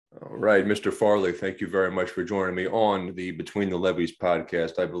right, Mr. Farley, thank you very much for joining me on the Between the Levees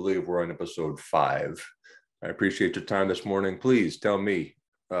podcast. I believe we're on episode 5. I appreciate your time this morning. Please tell me,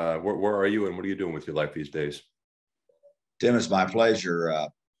 where are you and what are you doing with your life these days? Tim, it's my pleasure.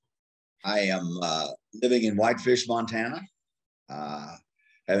 I am living in Whitefish, Montana,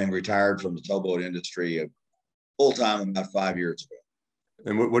 having retired from the towboat industry full-time about 5 years ago.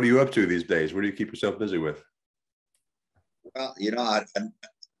 And what are you up to these days? What do you keep yourself busy with? Well,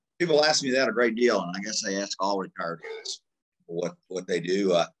 people ask me that a great deal, and I guess they ask all retired guys what they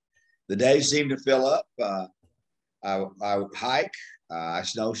do. The days seem to fill up. I hike, I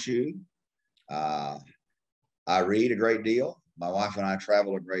snowshoe, I read a great deal. My wife and I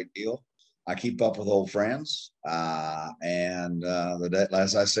travel a great deal. I keep up with old friends, and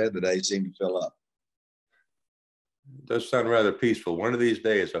as I said, the days seem to fill up. It does sound rather peaceful. One of these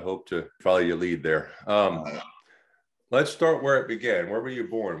days, I hope to follow your lead there. Let's start where it began. Where were you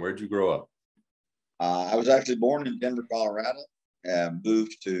born? Where did you grow up? I was actually born in Denver, Colorado, and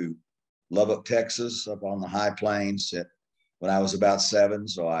moved to Lubbock, Texas, up on the high plains when I was about 7.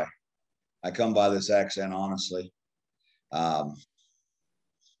 So I come by this accent honestly.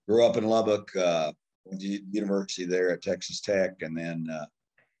 Grew up in Lubbock, went to university there at Texas Tech, and then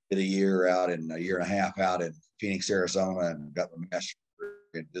did a year and a half out in Phoenix, Arizona, and got my master's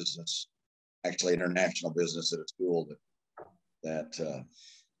degree in business, actually international business, at a school that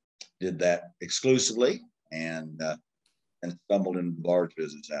did that exclusively, and stumbled into the barge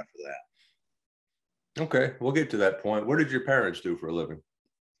business after that. Okay, we'll get to that point. What did your parents do for a living?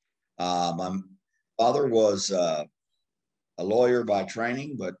 My father was a lawyer by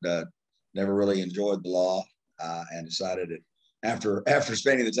training, but never really enjoyed the law, and decided that after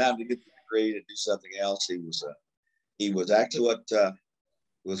spending the time to get the degree to do something else. He was actually what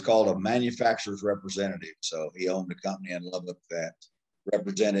was called a manufacturer's representative. So he owned a company in Lubbock that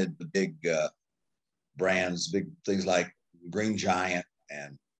represented the big brands, big things like Green Giant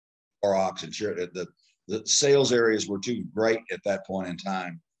and Clorox, and sure, the sales areas were too great at that point in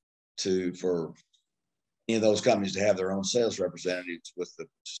time for any of those companies to have their own sales representatives with the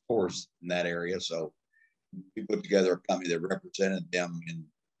stores in that area. So we put together a company that represented them in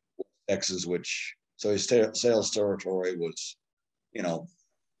Texas, so his sales territory was,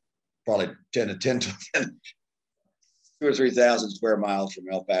 probably 2 or 3,000 square miles from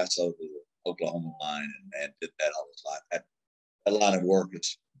El Paso to the Oklahoma line, and did that all his life. That line of work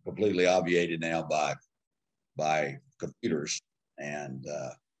is completely obviated now by computers and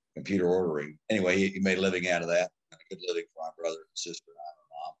computer ordering. Anyway, he made a living out of that, a good living for my brother and sister and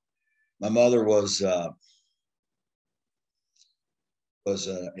my mom. My mother was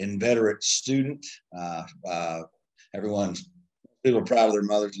an inveterate student. People are proud of their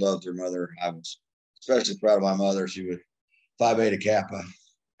mothers, loved their mother. I was especially proud of my mother. She was Phi Beta Kappa,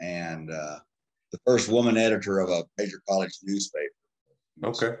 and the first woman editor of a major college newspaper.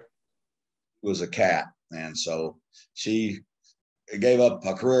 Okay. Was a cat, and so she gave up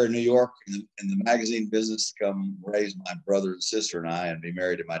a career in New York in the magazine business to come raise my brother and sister and I, and be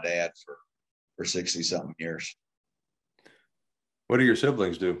married to my dad for 60-something years. What do your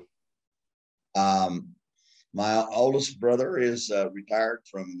siblings do? My oldest brother is retired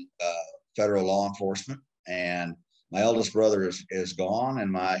from federal law enforcement, and my oldest brother is gone, and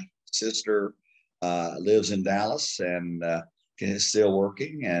my sister lives in Dallas and is still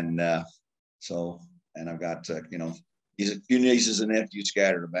working, and I've got a few nieces and nephews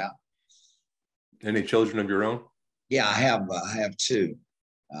scattered about. Any children of your own? Yeah, I have 2.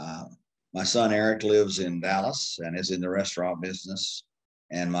 My son Eric lives in Dallas and is in the restaurant business.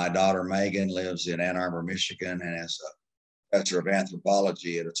 And my daughter Megan lives in Ann Arbor, Michigan, and is a professor of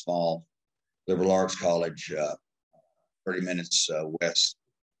anthropology at a small liberal arts college 30 minutes west.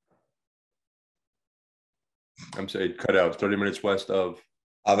 I'm saying cut out 30 minutes west of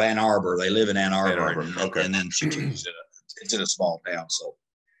Ann Arbor. They live in Ann Arbor. Ann Arbor. Okay. And then it's in a small town, so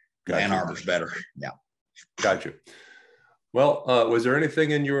gotcha. Ann Arbor's better. Yeah. Gotcha. Well, was there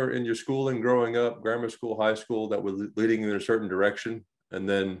anything in your schooling growing up, grammar school, high school, that was leading in a certain direction? And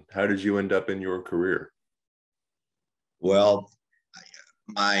then how did you end up in your career? Well,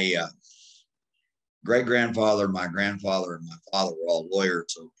 my great-grandfather, my grandfather, and my father were all lawyers.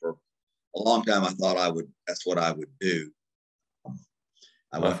 So for a long time, I thought that's what I would do.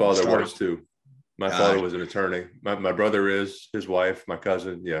 My father was too. My father was an attorney. My brother is, his wife, my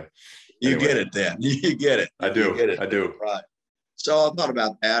cousin. Yeah. You get it then. You get it. I do. I do. Right. So I thought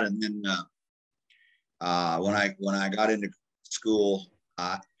about that. And then when I got into school,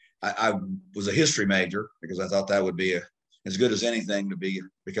 I was a history major because I thought that would be as good as anything to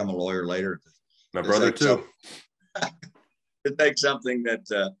become a lawyer later. My brother too. To take something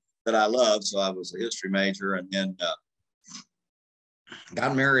that that I loved. So I was a history major, and then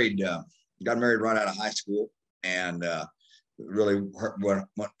got married. Got married right out of high school, and really went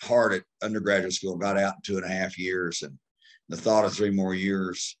hard at undergraduate school. Got out in 2.5 years, and the thought of 3 more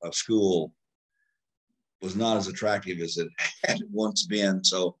years of school was not as attractive as it had once been.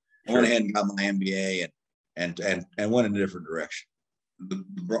 So I went ahead and got my MBA and went in a different direction. The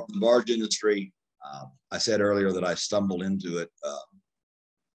barge industry, I said earlier that I stumbled into it.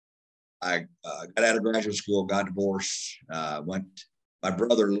 I got out of graduate school, got divorced, my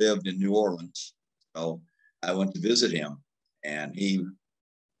brother lived in New Orleans. So I went to visit him, and he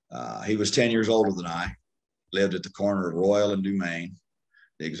was 10 years older than I, lived at the corner of Royal and Dumaine,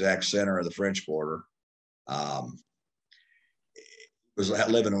 the exact center of the French Quarter. Was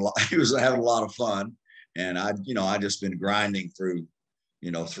living a lot. He was having a lot of fun, and I just been grinding through,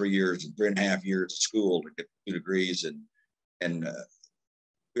 3.5 years of school to get 2 degrees, and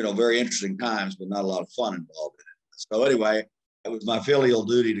very interesting times, but not a lot of fun involved in it. So anyway, it was my filial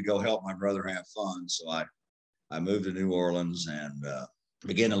duty to go help my brother have fun. So I moved to New Orleans and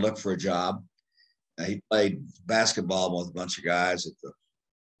began to look for a job. He played basketball with a bunch of guys at the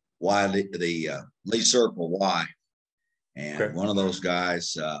Lee Circle Y, and one of those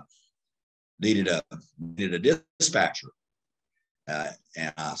guys needed a dispatcher,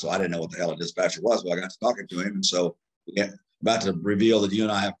 so I didn't know what the hell a dispatcher was. But I got to talking to him, and so we got about to reveal that you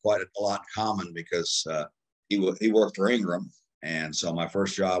and I have quite a lot in common, because he worked for Ingram, and so my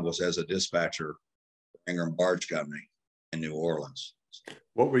first job was as a dispatcher for Ingram Barge Company in New Orleans.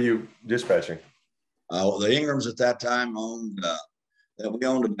 What were you dispatching? The Ingrams at that time we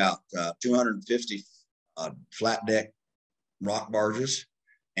owned about 250 flat deck rock barges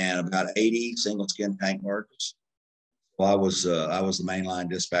and about 80 single skin tank barges. So I was the mainline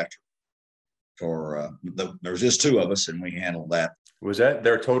dispatcher for there was just 2 of us, and we handled that. Was that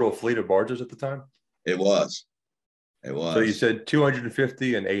their total fleet of barges at the time? It was. So you said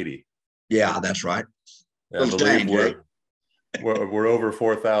 250 and 80. Yeah, that's right. Yeah, I believe we're over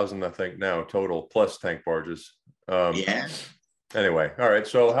 4,000, I think, now total, plus tank barges. Yeah. Anyway, all right.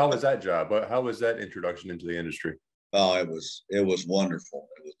 So how was that job? How was that introduction into the industry? Oh, it was wonderful.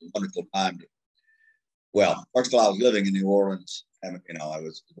 It was a wonderful time. Well, first of all, I was living in New Orleans, and it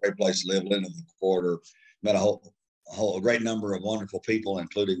was a great place to live. Living in the quarter, met a great number of wonderful people,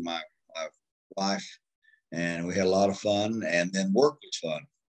 including my wife, and we had a lot of fun. And then work was fun,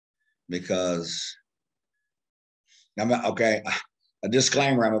 because a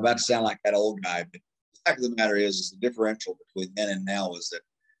disclaimer: I'm about to sound like that old guy, but the fact of the matter is the differential between then and now is that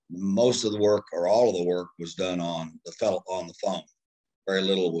most of the work, or all of the work, was done on the phone. Very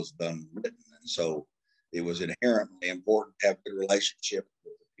little was done written, and so it was inherently important to have a good relationship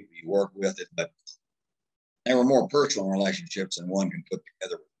with the people you work with. But there were more personal relationships than one can put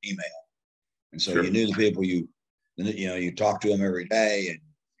together with email. And so you knew the people you talked to them every day, and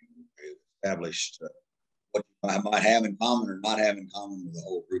you established what you might have in common or not have in common with a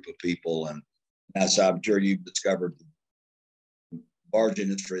whole group of people. And that's how I'm sure you've discovered the barge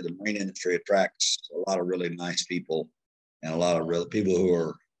industry, the marine industry attracts a lot of really nice people, and a lot of real people who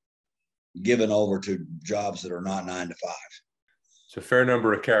are given over to jobs that are not 9 to 5. It's a fair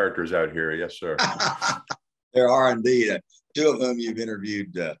number of characters out here. Yes, sir. There are indeed. 2 of whom you've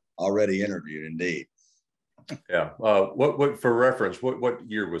already interviewed, indeed. Yeah. What for reference, what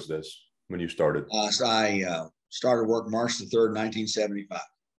year was this when you started? So I started work March the 3rd, 1975.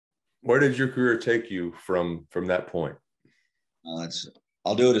 Where did your career take you from that point?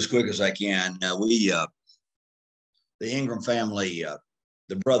 I'll do it as quick as I can. The Ingram family,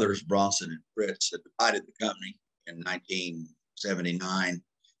 the brothers Bronson and Fritz, had divided the company in 1979,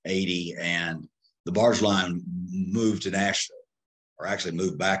 80, and the barge line moved to Nashville, or actually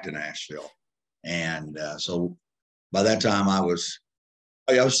moved back to Nashville. And so by that time I was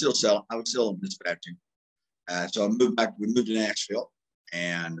still selling. I was still dispatching. So we moved to Nashville,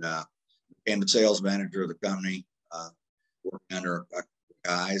 and became the sales manager of the company, working under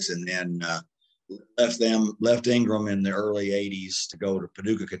guys, and then left Ingram in the early 80s to go to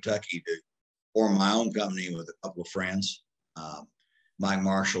Paducah, Kentucky, to form my own company with a couple of friends, Mike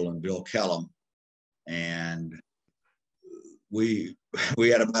Marshall and Bill Kellum. And we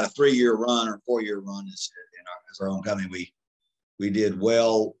had about a 3-year run or 4-year run as our own company. We did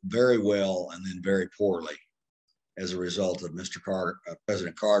well, very well, and then very poorly as a result of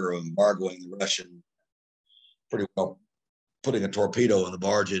President Carter embargoing the Russian, pretty well putting a torpedo in the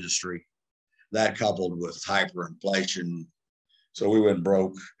barge industry. That coupled with hyperinflation, so we went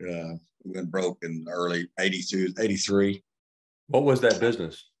broke. We went broke in early 82, 83. What was that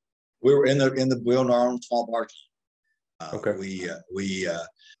business? We were we owned our own small barges. Okay.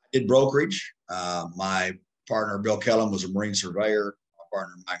 I did brokerage. My partner, Bill Kellum, was a Marine surveyor. My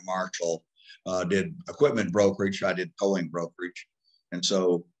partner, Mike Marshall, did equipment brokerage. I did towing brokerage. And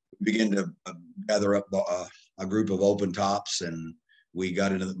so we began to gather up a group of open tops, and we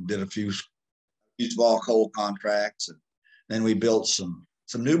did a few small coal contracts. And then we built some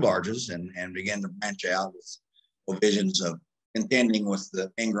new barges and began to branch out with visions of contending with the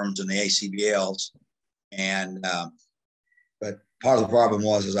Ingrams and the ACBLs. And but part of the problem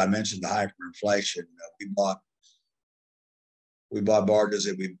was, as I mentioned, the hyperinflation. We bought barges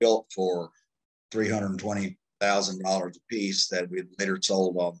that we built for $320,000 a piece that we later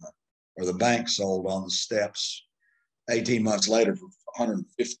sold the bank sold on the steps 18 months later for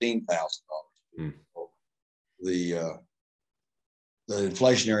 $115,000. Mm. The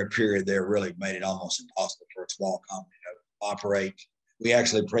inflationary period there really made it almost impossible for a small company to operate. We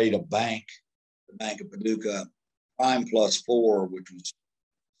actually paid a bank, the Bank of Paducah, prime plus 4, which was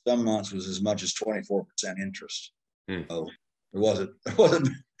some months was as much as 24% interest. So there wasn't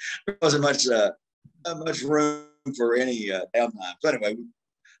much room for any downtime. So anyway,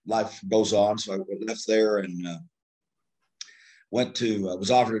 life goes on. So I left there and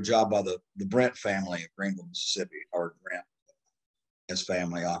was offered a job by the Brent family of Greenville, Mississippi. Howard Brent, his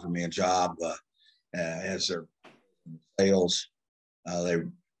family offered me a job as their sales. They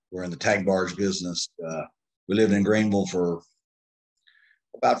were in the tank barge business. We lived in Greenville for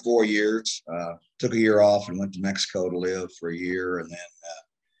about 4 years. Took a year off and went to Mexico to live for a year, and then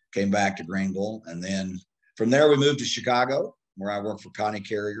came back to Greenville. And then from there, we moved to Chicago, where I worked for Connie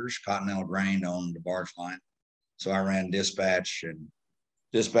Carriers. Continental Grain owned the barge line. So I ran dispatch and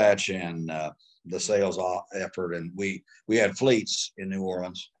the sales effort. And we had fleets in New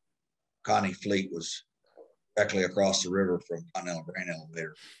Orleans. Connie fleet was directly across the river from Continental Grain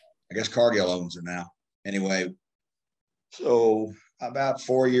Elevator. I guess Cargill owns it now. Anyway, so about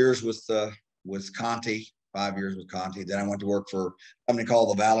 4 years with Conti, 5 years with Conti. Then I went to work for a company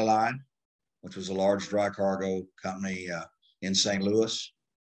called the Valley Line, which was a large dry cargo company in St. Louis.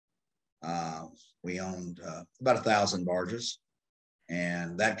 We owned about 1,000 barges,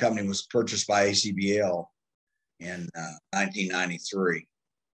 and that company was purchased by ACBL in 1993.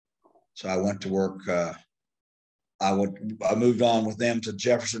 So I went to work. I moved on with them to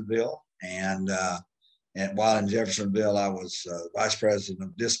Jeffersonville, and while in Jeffersonville, I was vice president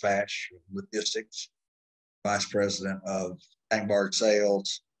of dispatch logistics, vice president of tank barge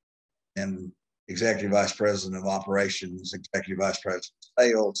sales, and executive vice president of operations, executive vice president of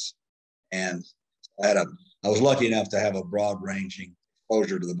sales. And I was lucky enough to have a broad ranging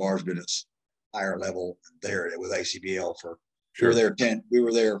exposure to the barge business, higher level there with ACBL for, sure. We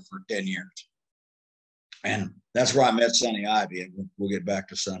were there for 10 years. And that's where I met Sonny Ivy. And we'll get back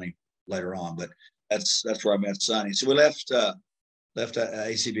to Sonny later on, but that's where I met Sonny. So we left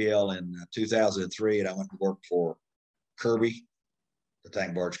ACBL in 2003, and I went to work for Kirby, the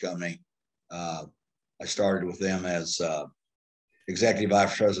tank barge company. I started with them as executive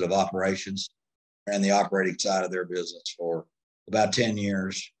vice president of operations, ran the operating side of their business for about 10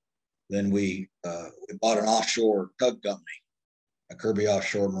 years. Then we bought an offshore tug company, a Kirby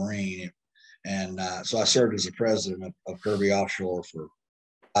Offshore Marine. And so I served as the president of Kirby Offshore for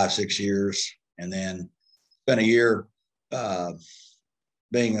 5-6 years, and then spent a year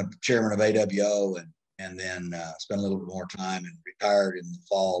being a chairman of AWO, and then spent a little bit more time and retired in the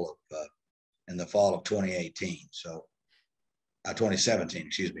fall of 2018. So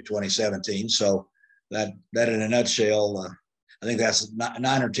 2017. So that in a nutshell, I think that's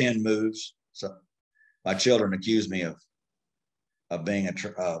 9 or 10 moves. So my children accuse me of being a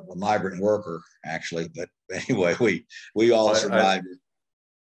migrant worker, actually, but anyway, we all survived it.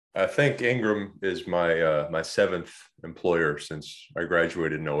 I think Ingram is my 7th employer since I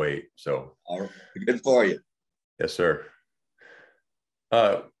graduated in 2008. So good for you. Yes, sir.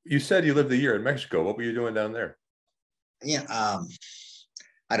 You said you lived a year in Mexico. What were you doing down there? Yeah, I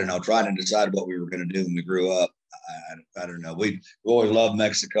don't know. Trying to decide what we were going to do when we grew up. I don't know. We always loved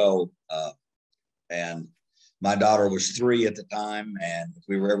Mexico, and my daughter was 3 at the time, and if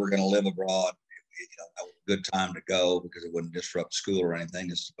we were ever going to live abroad, that was a good time to go because it wouldn't disrupt school or anything.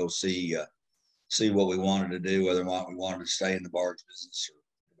 Just to go see what we wanted to do, whether or not we wanted to stay in the barge business or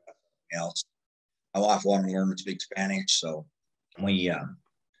something else. My wife wanted to learn to speak Spanish, so we,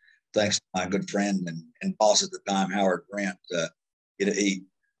 thanks to my good friend and boss at the time, Howard Brent,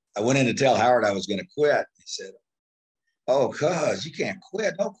 I went in to tell Howard I was going to quit. He said, "Oh, cuz you can't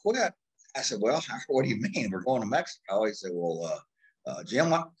quit. Don't quit." I said, "Well, what do you mean? We're going to Mexico." He said, "Well, Jim,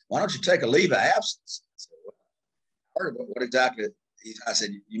 why don't you take a leave of absence?" I said, "Well, Howard, what exactly?" I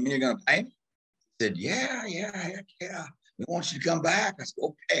said, "You mean you're going to pay me?" He said, Yeah. we want you to come back. I said,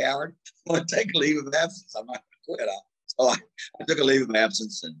 okay, Howard, I'm going to take a leave of absence. I'm not going to quit. So I took a leave of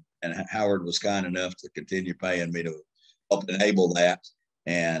absence, and Howard was kind enough to continue paying me to help enable that.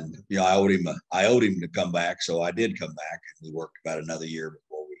 And, you know, I owed him to come back. So I did come back, and we worked about another year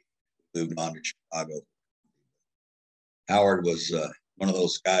before we moved on to Chicago. Howard was one of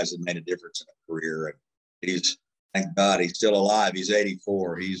those guys that made a difference in a career. And thank God, he's still alive. He's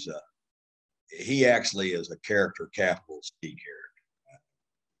 84. He actually is a character, capital C character.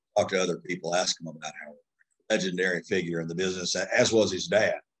 Talk to other people, ask them about Howard. Legendary figure in the business, as was his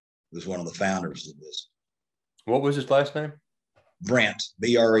dad, who was one of the founders of this. What was his last name? Brent,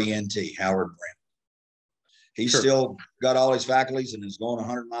 B-R-E-N-T, Howard Brent. He's still got all his faculties and is going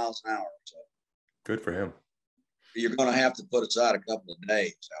 100 miles an hour. So good for him. You're going to have to put aside a couple of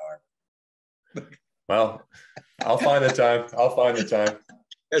days, however. Well, I'll find the time.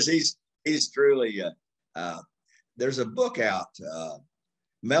 Because he's truly, there's a book out,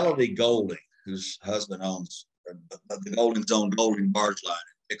 Melody Golding, whose husband owns, the Goldings own Golding Barge Line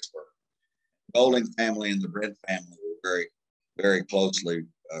in Vicksburg. Golding family and the Brent family were very, very closely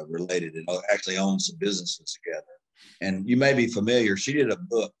related, and actually owned some businesses together. And you may be familiar, she did a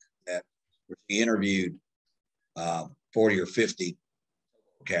book where she interviewed 40 or 50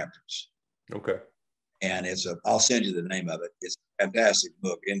 captains. Okay. And I'll send you the name of it. It's a fantastic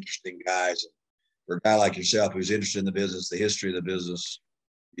book, interesting guys. For a guy like yourself who's interested in the business, the history of the business,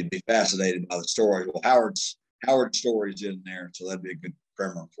 you'd be fascinated by the story. Well, Howard's story's in there, so that'd be a good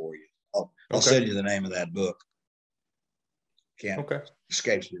primer for you. I'll send you the name of that book. Can't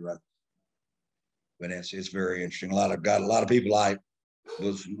escapes me right. But it's very interesting. A lot of people I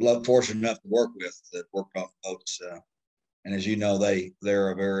was fortunate enough to work with that worked on boats, and as you know,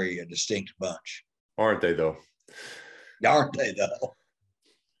 they're a very distinct bunch. Aren't they though? Aren't they though?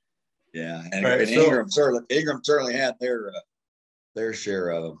 Yeah, and right, Ingram certainly had their share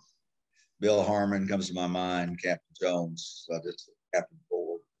of them. Bill Harmon comes to my mind. Captain Jones, just Captain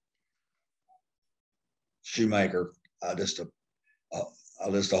Ford, Shoemaker, just a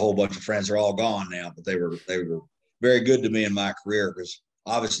whole bunch of friends. Are all gone now, but they were very good to me in my career because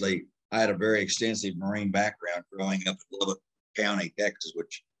obviously I had a very extensive marine background growing up in Lubbock County, Texas,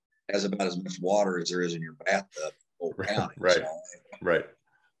 which has about as much water as there is in your bathtub. Whole county. Right. So, right.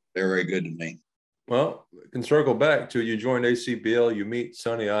 They're very good to me. Well, we can circle back to you joined ACBL, you meet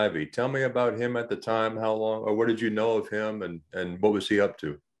Sonny Ivy. Tell me about him at the time, how long, or what did you know of him and what was he up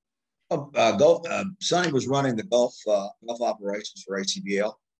to? Sonny was running the Gulf operations for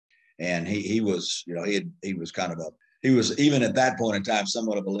ACBL. And he was, you know, he was kind of he was even at that point in time,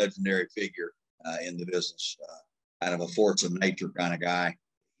 somewhat of a legendary figure in the business, kind of a force of nature kind of guy.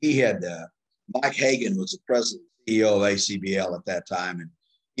 He had, Mike Hagan was the president, CEO of ACBL at that time. And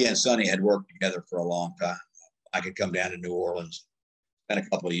he and Sonny had worked together for a long time. I could come down to New Orleans, spent a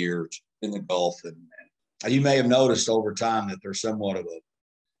couple of years in the Gulf. And you may have noticed over time that there's somewhat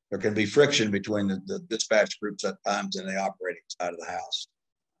there can be friction between the dispatch groups at times and the operating side of the house.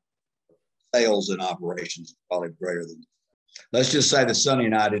 Sales and operations is probably greater than. Let's just say that Sonny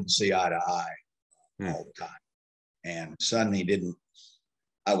and I didn't see eye to eye all the time. And Sonny didn't.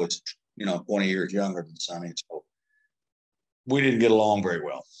 I was, 20 years younger than Sonny, so we didn't get along very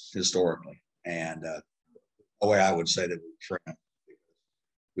well historically. And the way I would say that we were friends,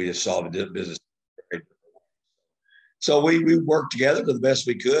 we just saw the business. So we worked together to the best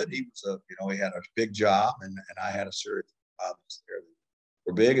we could. He was he had a big job, and I had a series of jobs there that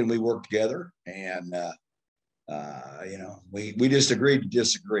were big, and we worked together. And we just agreed to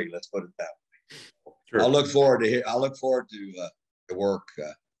disagree. Let's put it that way. Sure. I look forward to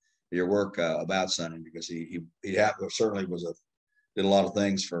your work about Sonny, because he certainly did a lot of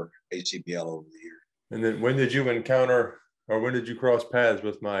things for HCBL over the years. And then when did you encounter, or when did you cross paths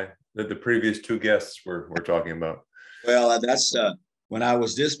with the previous two guests we're talking about? Well, that's when I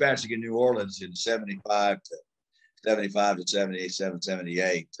was dispatching in New Orleans in 75 to 77,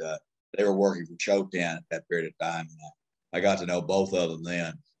 78. They were working for Chotan at that period of time. I got to know both of them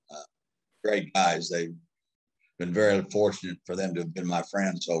then. Great guys. They've been very fortunate for them to have been my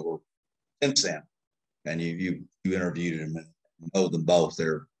friends over since then. And you interviewed them and know them both.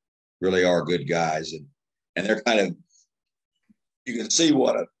 They're really are good guys. And they're kind of, you can see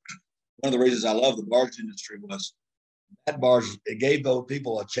one of the reasons I love the barge industry was that barge, it gave those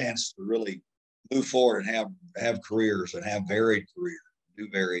people a chance to really move forward and have careers and have varied careers, do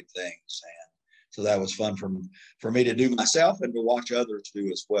varied things. And so that was fun for me to do myself and to watch others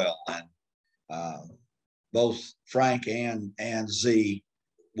do as well. And both Frank and Z,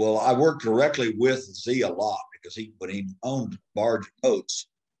 well, I worked directly with Z a lot because when he owned barge boats,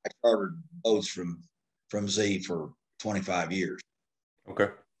 I chartered boats from Z for 25 years. Okay.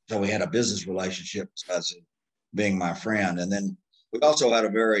 So we had a business relationship besides being my friend. And then we also had a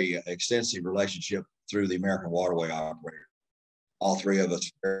very extensive relationship through the American Waterway Operator. All three of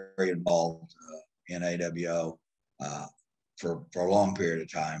us were very involved in AWO for a long period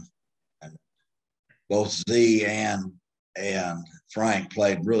of time. And both Z and Frank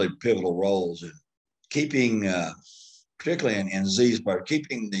played really pivotal roles in keeping, particularly in Z's part,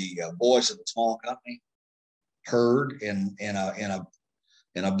 keeping the voice of the small company heard in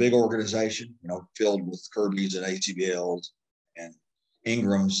a big organization, filled with Kirby's and ACBLs and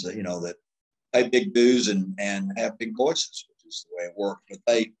Ingrams, that pay big dues and have big voices, which is the way it worked.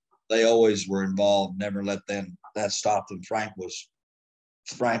 But they always were involved, never let that stop them. Frank was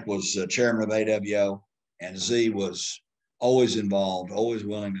chairman of AWO, and Z was always involved, always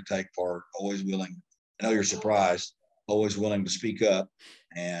willing to take part, always willing. I know you're surprised, always willing to speak up,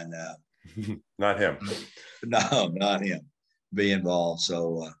 and not him. No, not him. Be involved.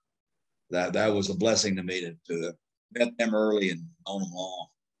 So that was a blessing to me to met them early and known them long.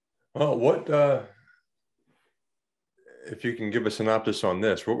 Well, what if you can give a synopsis on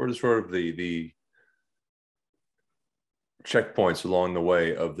this? What were sort of the checkpoints along the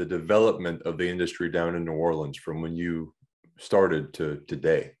way of the development of the industry down in New Orleans from when you started to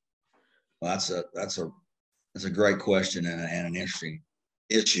today? Well, that's a great question and an interesting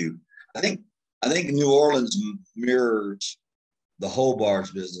issue. I think New Orleans mirrors the whole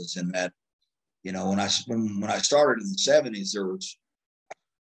barge business in that, when I started in the 70s, there was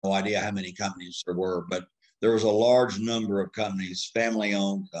no idea how many companies there were, but there was a large number of companies,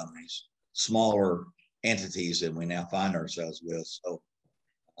 family-owned companies, smaller entities that we now find ourselves with. So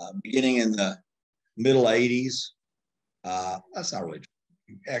beginning in the middle 80s, that's not really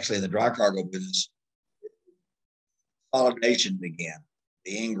true. Actually, in the dry cargo business, consolidation began.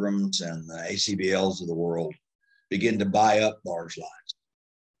 The Ingrams and the ACBLs of the world began to buy up barge lines.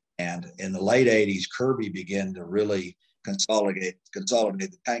 And in the late 80s, Kirby began to really consolidate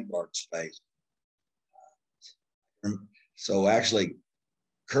the tank barge space. So actually,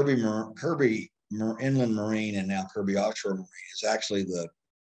 Kirby Inland Marine and now Kirby Offshore Marine is actually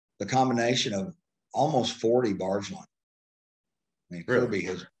the combination of almost 40 barge lines. I mean, really?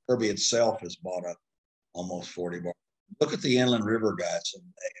 Kirby itself has bought up almost 40 barge. Look at the inland river guys, and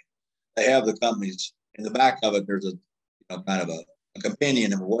they have the companies in the back of it. There's a kind of a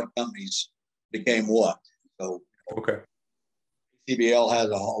companion of what companies became what. So okay, CBL has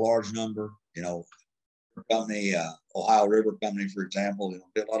a large number. Company, Ohio River Company, for example,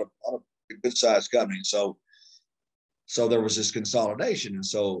 a lot of good sized companies. So there was this consolidation, and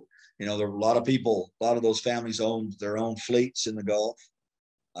so there were a lot of people. A lot of those families owned their own fleets in the Gulf.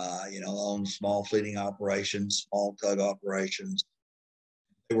 Owned small fleeting operations, small tug operations.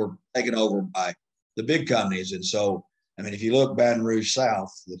 They were taken over by the big companies, and so if you look Baton Rouge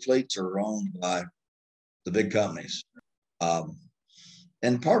South, the fleets are owned by the big companies.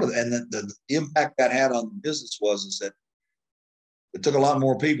 And part of the impact that had on the business is that it took a lot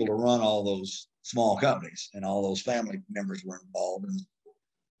more people to run all those small companies, and all those family members were involved, and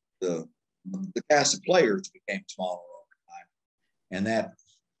the cast of players became smaller over time, and that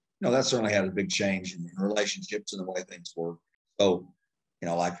certainly had a big change in relationships and the way things work. So,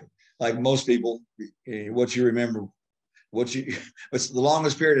 like most people, what you remember, it's the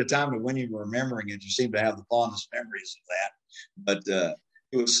longest period of time, but when you were remembering it, you seem to have the fondest memories of that. But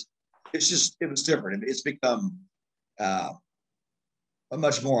it was different. It's become a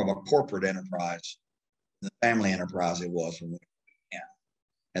much more of a corporate enterprise, the family enterprise it was when we began.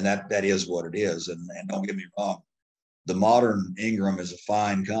 And that is what it is. And don't get me wrong, the modern Ingram is a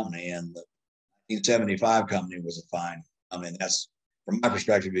fine company, and the 1975 company was a fine. That's from my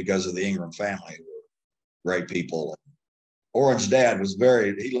perspective because of the Ingram family, who were great people. Orange's dad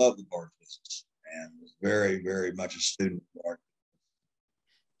he loved the barge business and was very, very much a student of the barge.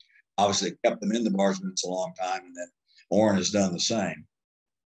 Obviously, kept them in the barge business a long time, and then Orange has done the same.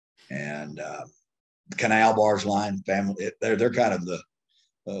 And the canal barge line family, they're kind of the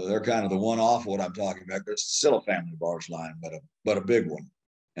one-off what I'm talking about. There's still a family barge line, but a big one,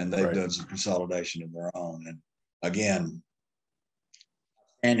 and they've done some consolidation of their own. And again,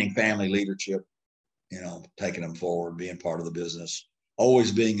 standing family leadership, taking them forward, being part of the business,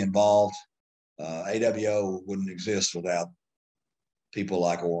 always being involved. AWO wouldn't exist without people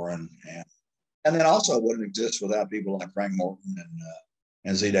like Orrin, and then also wouldn't exist without people like Frank Morton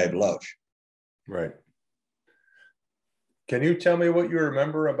and Z. Dave Loach. Right. Can you tell me what you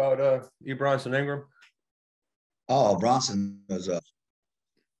remember about E. Bronson Ingram? Oh, Bronson was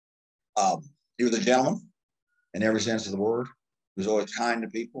he was a gentleman in every sense of the word. He was always kind to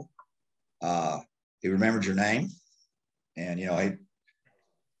people. He remembered your name. And,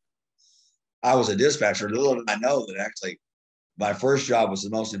 I was a dispatcher. Little did I know that actually my first job was the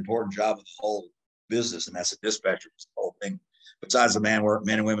most important job of the whole business, and that's a dispatcher. The whole thing. Besides the men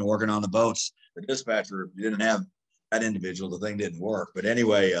and women working on the boats, the dispatcher, if you didn't have that individual, the thing didn't work. But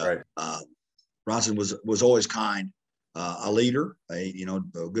anyway, Right. Bronson was always kind, a leader, a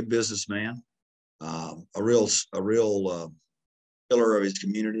good businessman, a real pillar of his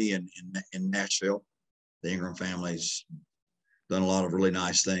community in Nashville. The Ingram family's done a lot of really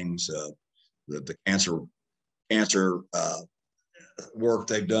nice things. The cancer work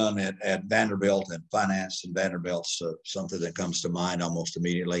they've done at Vanderbilt and finance and Vanderbilt's something that comes to mind almost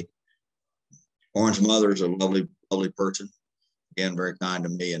immediately. Orange Mother's a lovely, lovely person. Again, very kind to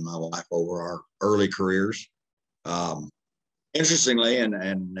me and my wife over our early careers. Interestingly,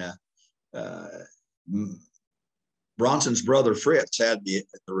 Bronson's brother Fritz had the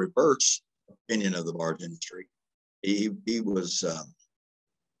reverse opinion of the barge industry. He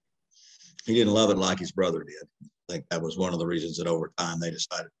didn't love it like his brother did. I think that was one of the reasons that over time they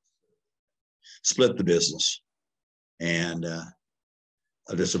decided to split the business. And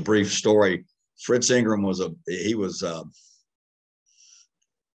just a brief story. Fritz Ingram was a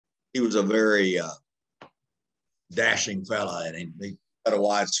very dashing fella, and he had a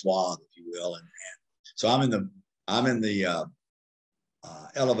wide swath, if you will. And so I'm in the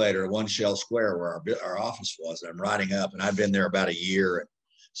elevator at One Shell Square where our office was. And I'm riding up, and I've been there about a year. And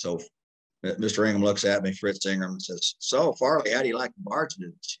so Mr. Ingram looks at me, Fritz Ingram, and says, "So, Farley, how do you like the barge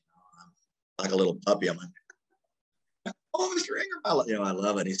business?" I'm like a little puppy. I'm like, "Oh, Mr. Ingram, I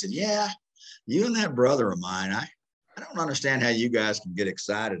love it." He said, "Yeah, you and that brother of mine, I don't understand how you guys can get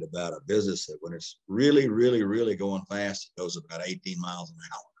excited about a business that when it's really, really, really going fast, it goes about 18 miles an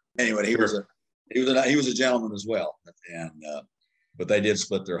hour." Anyway, he was a gentleman as well, and but they did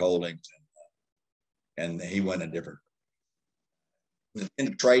split their holdings, and he went into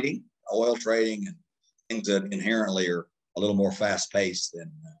trading, oil trading, and things that inherently are a little more fast paced than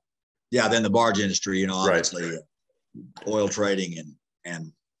the barge industry. Obviously, right. Oil trading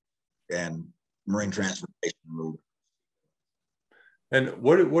and marine transportation. And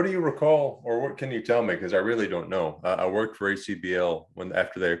what do you recall, or what can you tell me? Because I really don't know. I worked for ACBL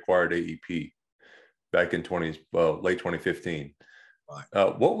after they acquired AEP back in late 2015.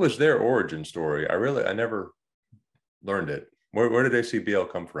 Right. What was their origin story? I never learned it. Where did ACBL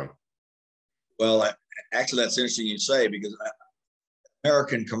come from? Well, actually, that's interesting you say, because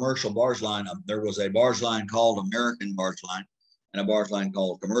American Commercial Barge Line, there was a barge line called American Barge Line and a barge line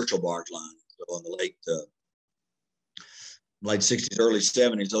called Commercial Barge Line. So in the late 60s, early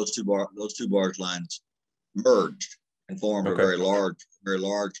 70s, those two barge lines merged and formed a very large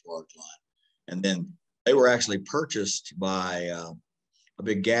barge line. And then they were actually purchased by a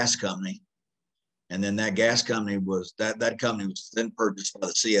big gas company. And then that gas company was then purchased by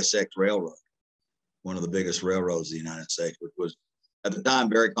the CSX Railroad, one of the biggest railroads in the United States, which was at the time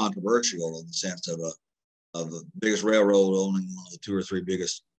very controversial in the sense of the biggest railroad owning one of the two or three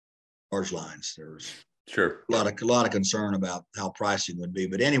biggest barge lines. There was a lot of concern about how pricing would be.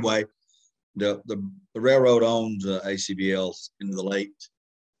 But anyway, the railroad owned ACBL into the late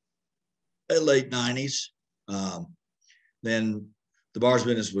 90s. Then the barge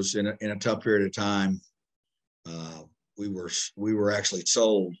business was in a tough period of time. We were actually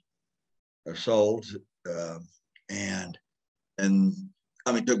sold, and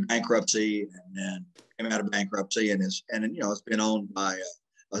I mean took bankruptcy and then came out of bankruptcy, and it's been owned by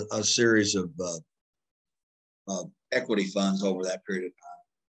a series of equity funds over that period of time.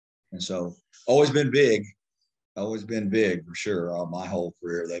 And so always been big for sure. My whole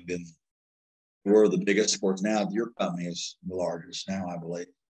career, we're the biggest. Of course, now your company is the largest now, I believe.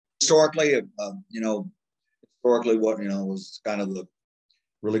 Historically, what was kind of the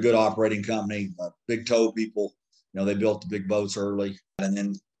really good operating company, big tow people. They built the big boats early, and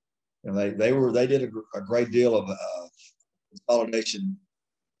then they did a great deal of consolidation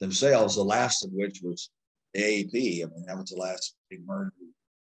themselves. The last of which was the AEP. I mean, that was the last big merger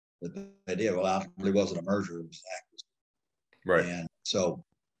that they did. Well, it really wasn't a merger; it was an acquisition. Right. And so,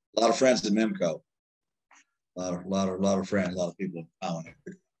 a lot of friends at Memco, a lot of friends, a lot of people found it.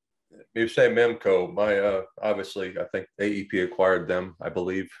 You say Memco, obviously, I think AEP acquired them, I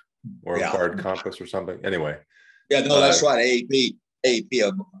believe, or acquired Compass or something. Anyway. Yeah, no, that's right.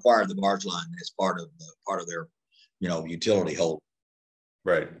 AEP acquired the barge line as part of their, utility hold.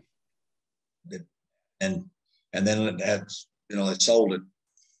 Right. And then they sold it.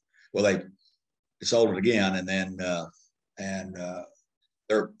 Well, they sold it again, and then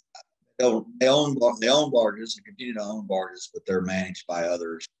they own barges. They continue to own barges, but they're managed by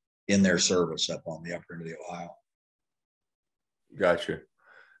others in their service up on the upper end of the Ohio. Gotcha.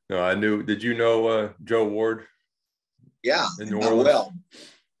 No, I knew. Did you know Joe Ward Yeah, in New not Orleans? well.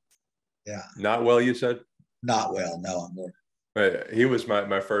 Yeah, Not well, you said. not well. No, I'm more. He was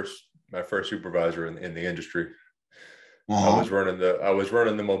my first supervisor in the industry. I Uh-huh. was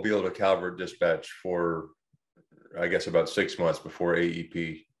running the Mobile to Calvert dispatch for, I guess, about 6 months before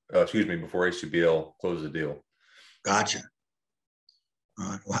before ACBL closed the deal. Gotcha.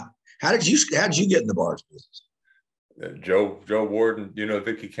 Well, how did you get in the bars business? Joe Ward, and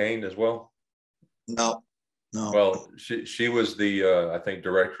Vicky Kane as well. No, no. Well, she was the I think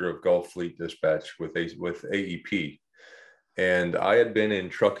director of Gulf Fleet Dispatch with AEP, and I had been in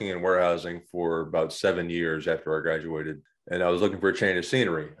trucking and warehousing for about 7 years after I graduated, and I was looking for a change of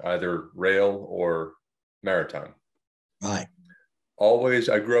scenery, either rail or maritime. Right. Always,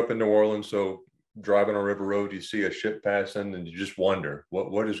 I grew up in New Orleans, so driving on River Road, you see a ship passing, and you just wonder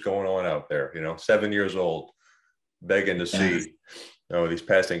what is going on out there. 7 years old, begging to Yeah. see, these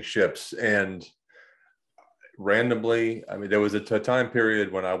passing ships, and randomly, I mean, there was a time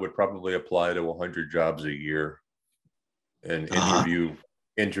period when I would probably apply to 100 jobs a year and Uh-huh.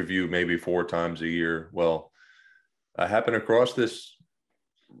 interview maybe 4 times a year. Well, I happened across this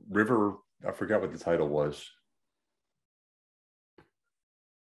river. I forgot what the title was.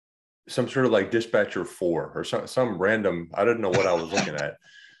 Some sort of like dispatcher 4 or some random. I didn't know what I was looking at,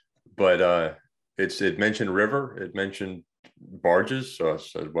 but it mentioned river. It mentioned barges. So I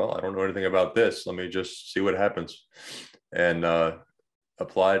said, well, I don't know anything about this. Let me just see what happens. And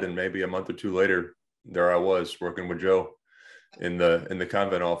applied, and maybe a month or two later, there I was working with Joe in the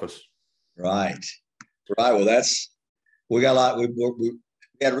convent office. Right. Right. Well, we got a lot. We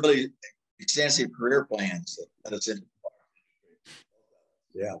had really extensive career plans that led us into.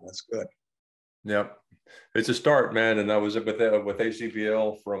 Yeah, that's good. Yep. It's a start, man. And I was with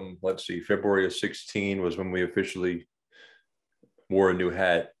ACBL from, let's see, February of 16 was when we officially wore a new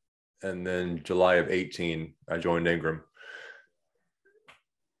hat. And then July of 18, I joined Ingram.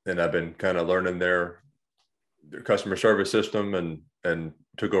 And I've been kind of learning their customer service system, and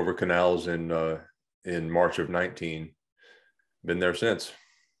took over canals in March of 19. Been there since.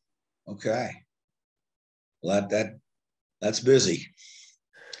 Okay. Well, that's busy.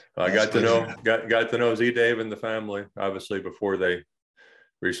 I got to know Z Dave and the family, obviously, before they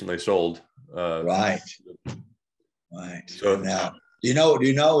recently sold. Right. Right. So Now, do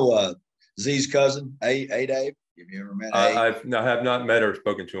you know Z's cousin, A Dave? Have you ever met A? I have not met or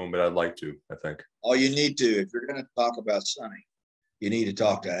spoken to him, but I'd like to, I think. Oh, you need to. If you're going to talk about Sonny, you need to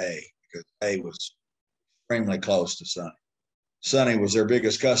talk to A, because A was extremely close to Sonny. Sonny was their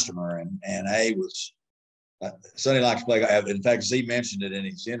biggest customer, and A was Sonny likes to play golf. In fact, Z mentioned it in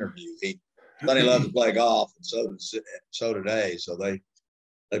his interview. Sonny loved to play golf, and so did A. So they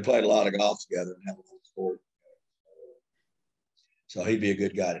played a lot of golf together and have a lot of sport. So he'd be a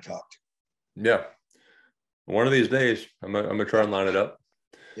good guy to talk to. Yeah. One of these days, I'm gonna try and line it up.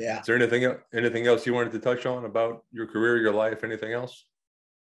 Yeah. Is there anything else you wanted to touch on about your career, your life, anything else?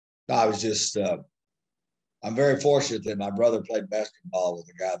 I was just, I'm very fortunate that my brother played basketball with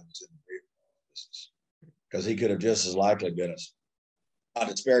a guy that was in the real business, because he could have just as likely been not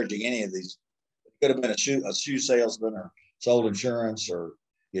disparaging any of these. He could have been a shoe salesman or sold insurance, or,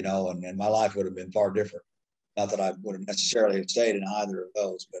 and my life would have been far different. Not that I would have necessarily stayed in either of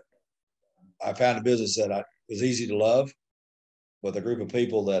those, but I found a business that was easy to love, with a group of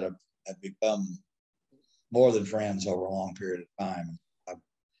people that have become more than friends over a long period of time. I've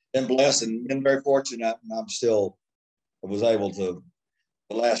been blessed and been very fortunate, and I was able to,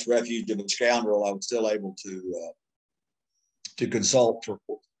 the last refuge of a scoundrel, I was still able to consult for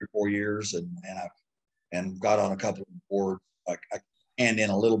 4 years, and got on a couple of boards. I hand in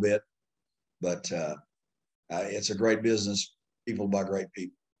a little bit, but it's a great business, people by great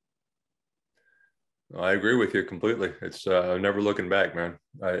people. I agree with you completely. It's never looking back, man.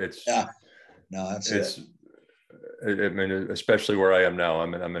 Yeah, no, that's it. I mean, especially where I am now,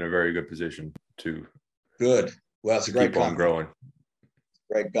 I'm in a very good position to Good. Well, it's a great keep on company. growing.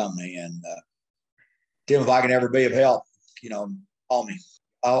 Great company, and Tim, if I can ever be of help, call me.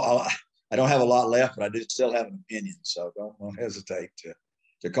 I don't have a lot left, but I do still have an opinion, so don't hesitate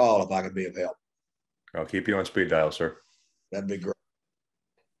to call if I can be of help. I'll keep you on speed dial, sir. That'd be great.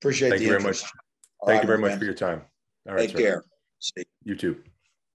 Appreciate Thank the you very interest. much. Thank you very much for your time. All right, Take care. See you. You too.